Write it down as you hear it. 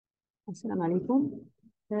Assalamu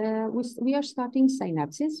alaikum. We are starting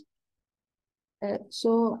synapses.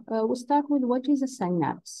 We start with what is a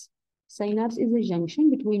synapse. Synapse is a junction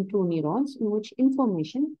between two neurons in which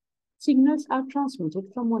information signals are transmitted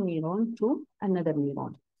from one neuron to another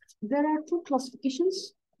neuron. There are two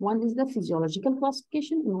classifications. One is the physiological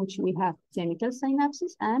classification, in which we have chemical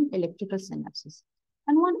synapses and electrical synapses.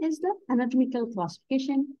 And one is the anatomical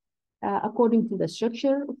classification. According to the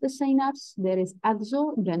structure of the synapse, there is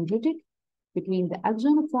axodendritic between the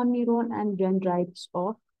axon of one neuron and dendrites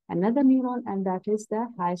of another neuron, and that is the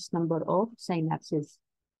highest number of synapses,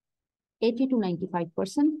 80 to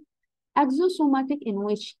 95%. Axosomatic, in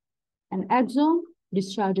which an axon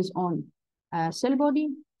discharges on cell body,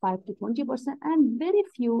 5 to 20%, and very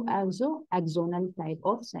few axonal type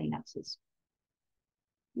of synapses.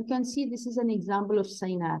 You can see this is an example of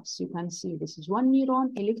synapse. You can see this is one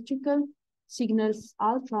neuron. Electrical signals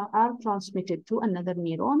are transmitted to another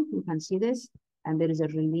neuron. You can see this, and there is a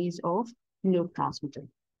release of neurotransmitter.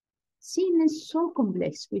 CNS is so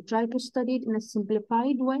complex. We try to study it in a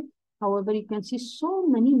simplified way. However, you can see so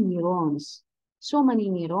many neurons. So many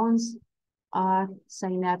neurons are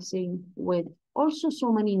synapsing with also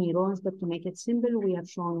so many neurons, but to make it simple, we have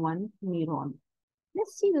shown one neuron.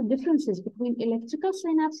 Let's see the differences between electrical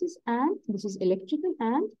synapses and this is electrical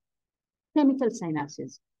and chemical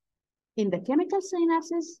synapses. In the chemical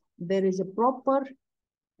synapses, there is a proper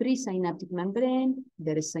presynaptic membrane,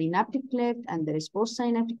 there is synaptic cleft, and there is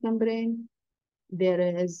postsynaptic membrane. There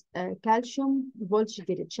is calcium,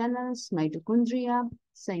 voltage-gated channels, mitochondria,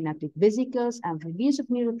 synaptic vesicles, and release of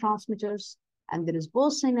neurotransmitters, and there is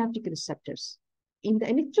both synaptic receptors. In the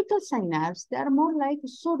electrical synapse, they are more like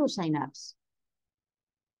pseudosynapse.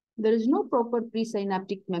 There is no proper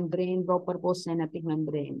presynaptic membrane, proper postsynaptic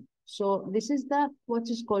membrane. So this is what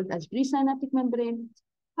is called as presynaptic membrane.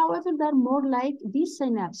 However, they're more like these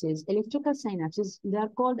synapses, electrical synapses, they are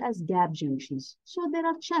called as gap junctions. So there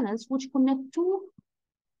are channels which connect two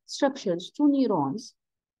structures, two neurons.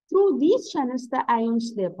 Through these channels, the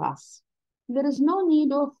ions they pass. There is no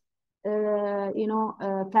need of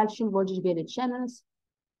calcium voltage-gated channels.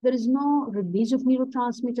 There is no release of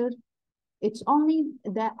neurotransmitter. It's only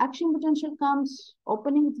the action potential comes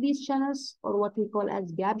opening these channels, or what we call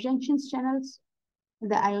as gap junctions channels.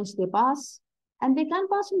 The ions they pass, and they can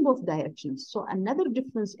pass in both directions. So another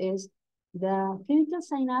difference is the chemical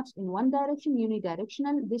synapse in one direction,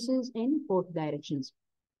 unidirectional. This is in both directions,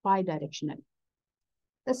 bidirectional.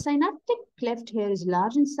 The synaptic cleft here is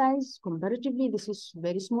large in size. Comparatively, this is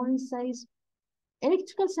very small in size.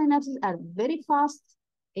 Electrical synapses are very fast.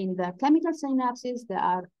 In the chemical synapses, they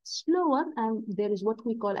are slower, and there is what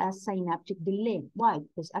we call as synaptic delay. Why?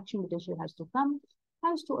 Because action potential has to come,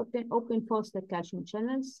 has to open first the calcium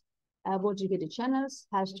channels, voltage-gated channels,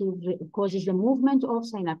 causes the movement of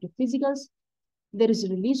synaptic vesicles. There is a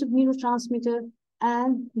release of neurotransmitter,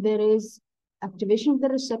 and there is activation of the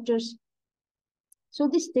receptors. So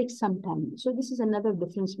this takes some time. So this is another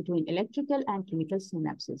difference between electrical and chemical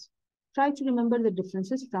synapses. Try to remember the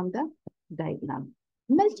differences from the diagram.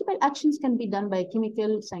 Multiple actions can be done by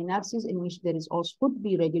chemical synapses, in which there is also could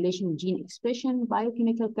be regulation of gene expression,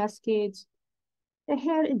 biochemical cascades.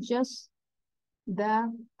 Here is just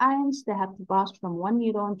the ions that have to pass from one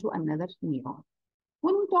neuron to another neuron.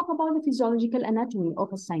 When we talk about the physiological anatomy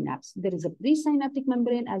of a synapse, there is a presynaptic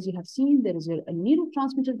membrane, as you have seen. There is a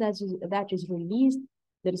neurotransmitter that is released.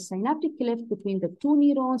 There is synaptic cleft between the two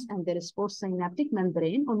neurons, and there is postsynaptic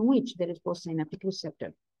membrane on which there is postsynaptic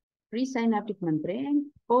receptor. Presynaptic membrane,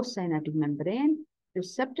 postsynaptic membrane,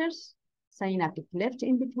 receptors, synaptic cleft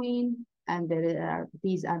in between, and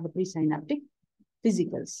these are the presynaptic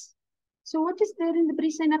vesicles. So what is there in the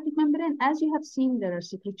presynaptic membrane? As you have seen, there are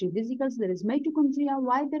secretory vesicles, there is mitochondria.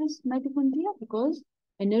 Why there is mitochondria? Because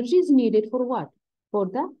energy is needed for what? For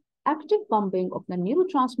the active pumping of the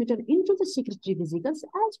neurotransmitter into the secretory vesicles,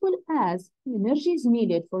 as well as energy is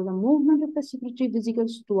needed for the movement of the secretory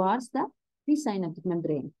vesicles towards the presynaptic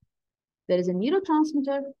membrane. There is a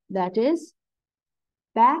neurotransmitter that is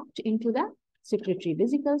packed into the secretory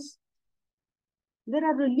vesicles. There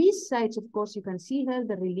are release sites, of course. You can see here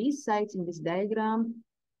the release sites in this diagram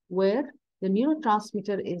where the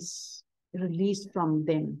neurotransmitter is released from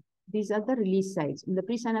them. These are the release sites. In the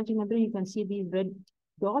presynaptic membrane, you can see these red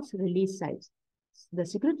dots, release sites. The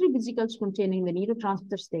secretory vesicles containing the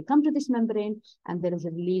neurotransmitters, they come to this membrane, and there is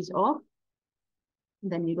a release of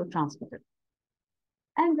the neurotransmitter.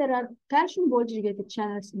 And there are calcium voltage-gated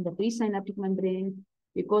channels in the presynaptic membrane.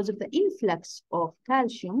 Because of the influx of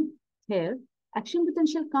calcium here, action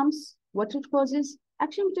potential comes. What it causes?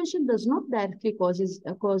 Action potential does not directly cause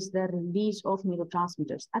the release of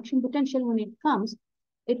neurotransmitters. Action potential, when it comes,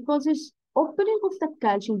 It causes opening of the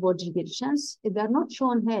calcium bordage-gated channels. They are not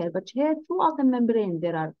shown here, but here throughout the membrane,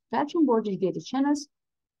 there are calcium bordage-gated channels.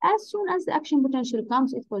 As soon as the action potential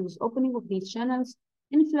comes, it causes opening of these channels,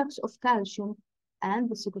 influx of calcium, and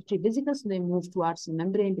the secretory vesicles, they move towards the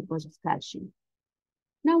membrane because of calcium.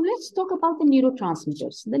 Now let's talk about the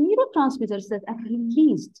neurotransmitters. The neurotransmitters that are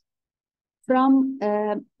released from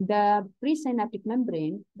the presynaptic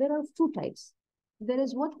membrane, there are two types. There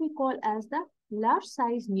is what we call as the large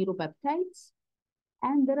size neuropeptides,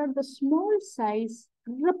 and there are the small size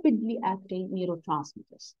rapidly acting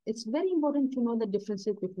neurotransmitters. It's very important to know the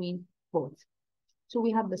differences between both. So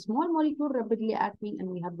we have the small molecule rapidly acting, and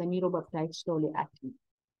we have the neuropeptide slowly acting.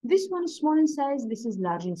 This one is small in size, this is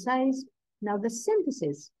large in size. Now the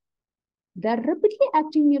synthesis, the rapidly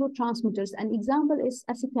acting neurotransmitters, an example is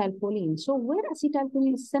acetylcholine. So where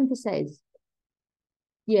acetylcholine is synthesized?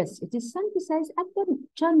 Yes, it is synthesized at the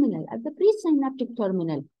terminal, at the presynaptic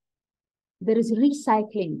terminal. There is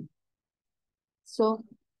recycling. So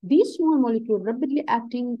these small molecule rapidly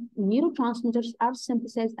acting neurotransmitters are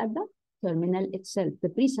synthesized at the terminal itself, the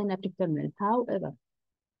presynaptic terminal. However,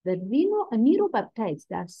 the neuropeptides,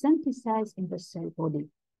 they are synthesized in the cell body.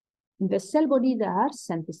 In the cell body, they are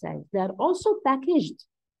synthesized. They are also packaged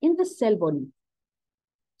in the cell body.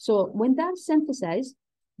 So when they are synthesized,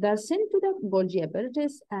 they are sent to the Golgi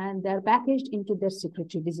apparatus and they are packaged into their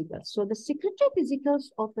secretory vesicles. So the secretory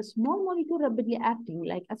vesicles of the small molecule rapidly acting,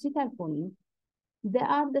 like acetylcholine, they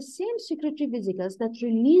are the same secretory vesicles that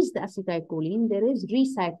release the acetylcholine. There is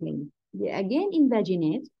recycling. They again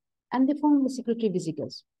invaginate and they form the secretory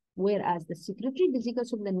vesicles. Whereas the secretory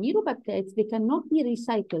vesicles of the neuropeptides, they cannot be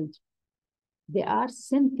recycled. They are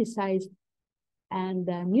synthesized, and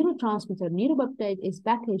the neurotransmitter, neuropeptide, is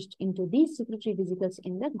packaged into these secretory vesicles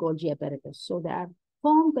in the Golgi apparatus. So they are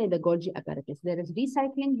formed by the Golgi apparatus. There is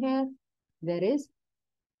recycling here. There is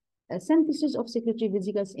a synthesis of secretory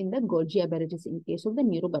vesicles in the Golgi apparatus in case of the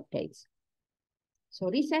neuropeptides. So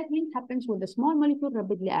recycling happens with the small molecule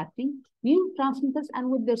rapidly acting neurotransmitters, and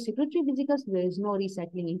with their secretory vesicles, there is no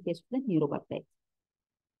recycling in case of the neuropeptides.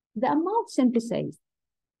 The amount synthesized.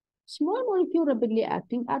 Small molecule rapidly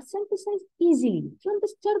acting are synthesized easily from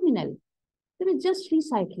this terminal. There is just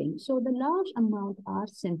recycling. So the large amount are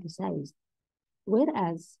synthesized.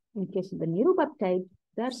 Whereas in case of the neuropeptide,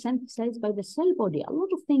 they are synthesized by the cell body. A lot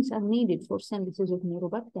of things are needed for synthesis of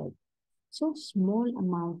neuropeptide. So small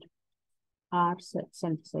amount are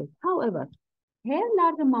synthesized. However, here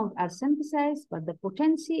large amount are synthesized, but the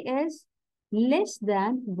potency is less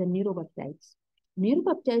than the neuropeptides.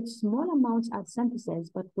 Neuropeptides, small amounts are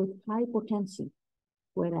synthesized, but with high potency,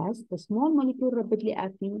 whereas the small molecule rapidly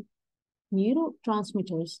acting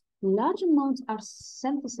neurotransmitters, large amounts are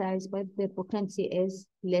synthesized, but their potency is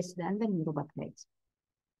less than the neuropeptides.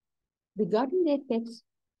 Regarding the effects,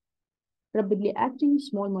 rapidly acting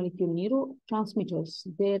small molecule neurotransmitters,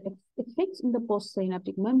 their effects in the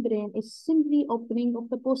postsynaptic membrane is simply opening of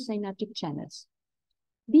the postsynaptic channels,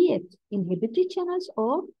 be it inhibitory channels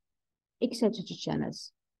or excitatory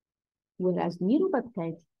channels. Whereas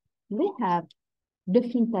neuropeptides, they have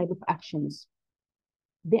different type of actions.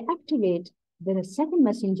 They activate the second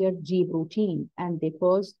messenger G protein, and they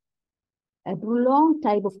cause a prolonged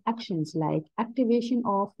type of actions like activation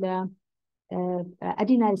of the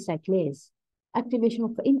adenyl cyclase, activation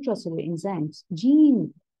of intracellular enzymes,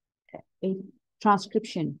 gene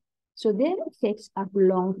transcription. So their effects are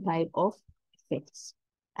prolonged type of effects.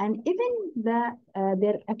 And even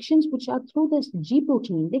their actions, which are through this G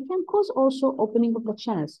protein, they can cause also opening of the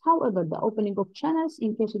channels. However, the opening of channels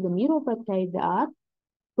in case of the neuropeptide, they are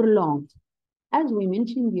prolonged. As we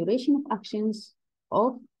mentioned, duration of actions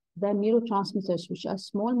of the neurotransmitters, which are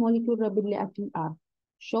small molecule rapidly acting, are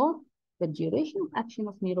short. The duration of action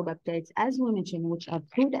of neuropeptides, as we mentioned, which are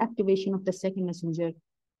through the activation of the second messenger,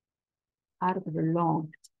 are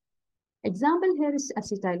prolonged. Example here is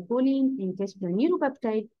acetylcholine. In case of the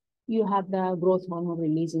neuropeptide, you have the growth hormone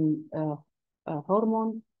releasing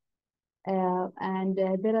hormone. And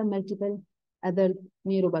there are multiple other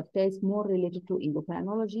neuropeptides more related to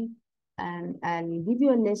endocrinology. And I'll give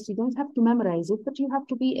you a list. You don't have to memorize it, but you have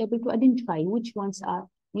to be able to identify which ones are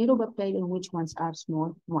neuropeptide and which ones are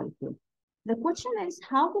small molecule. The question is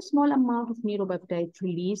how the small amount of neuropeptide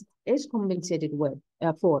released is compensated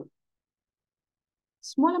for.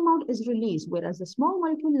 Small amount is released, whereas the small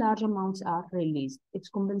molecule, large amounts are released. It's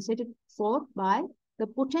compensated for by the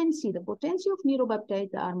potency. The potency of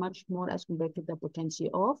neuropeptides are much more as compared to the potency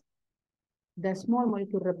of the small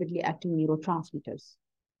molecule rapidly acting neurotransmitters.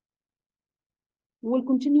 We'll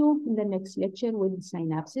continue in the next lecture with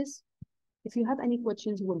synapses. If you have any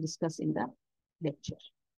questions, we'll discuss in the lecture.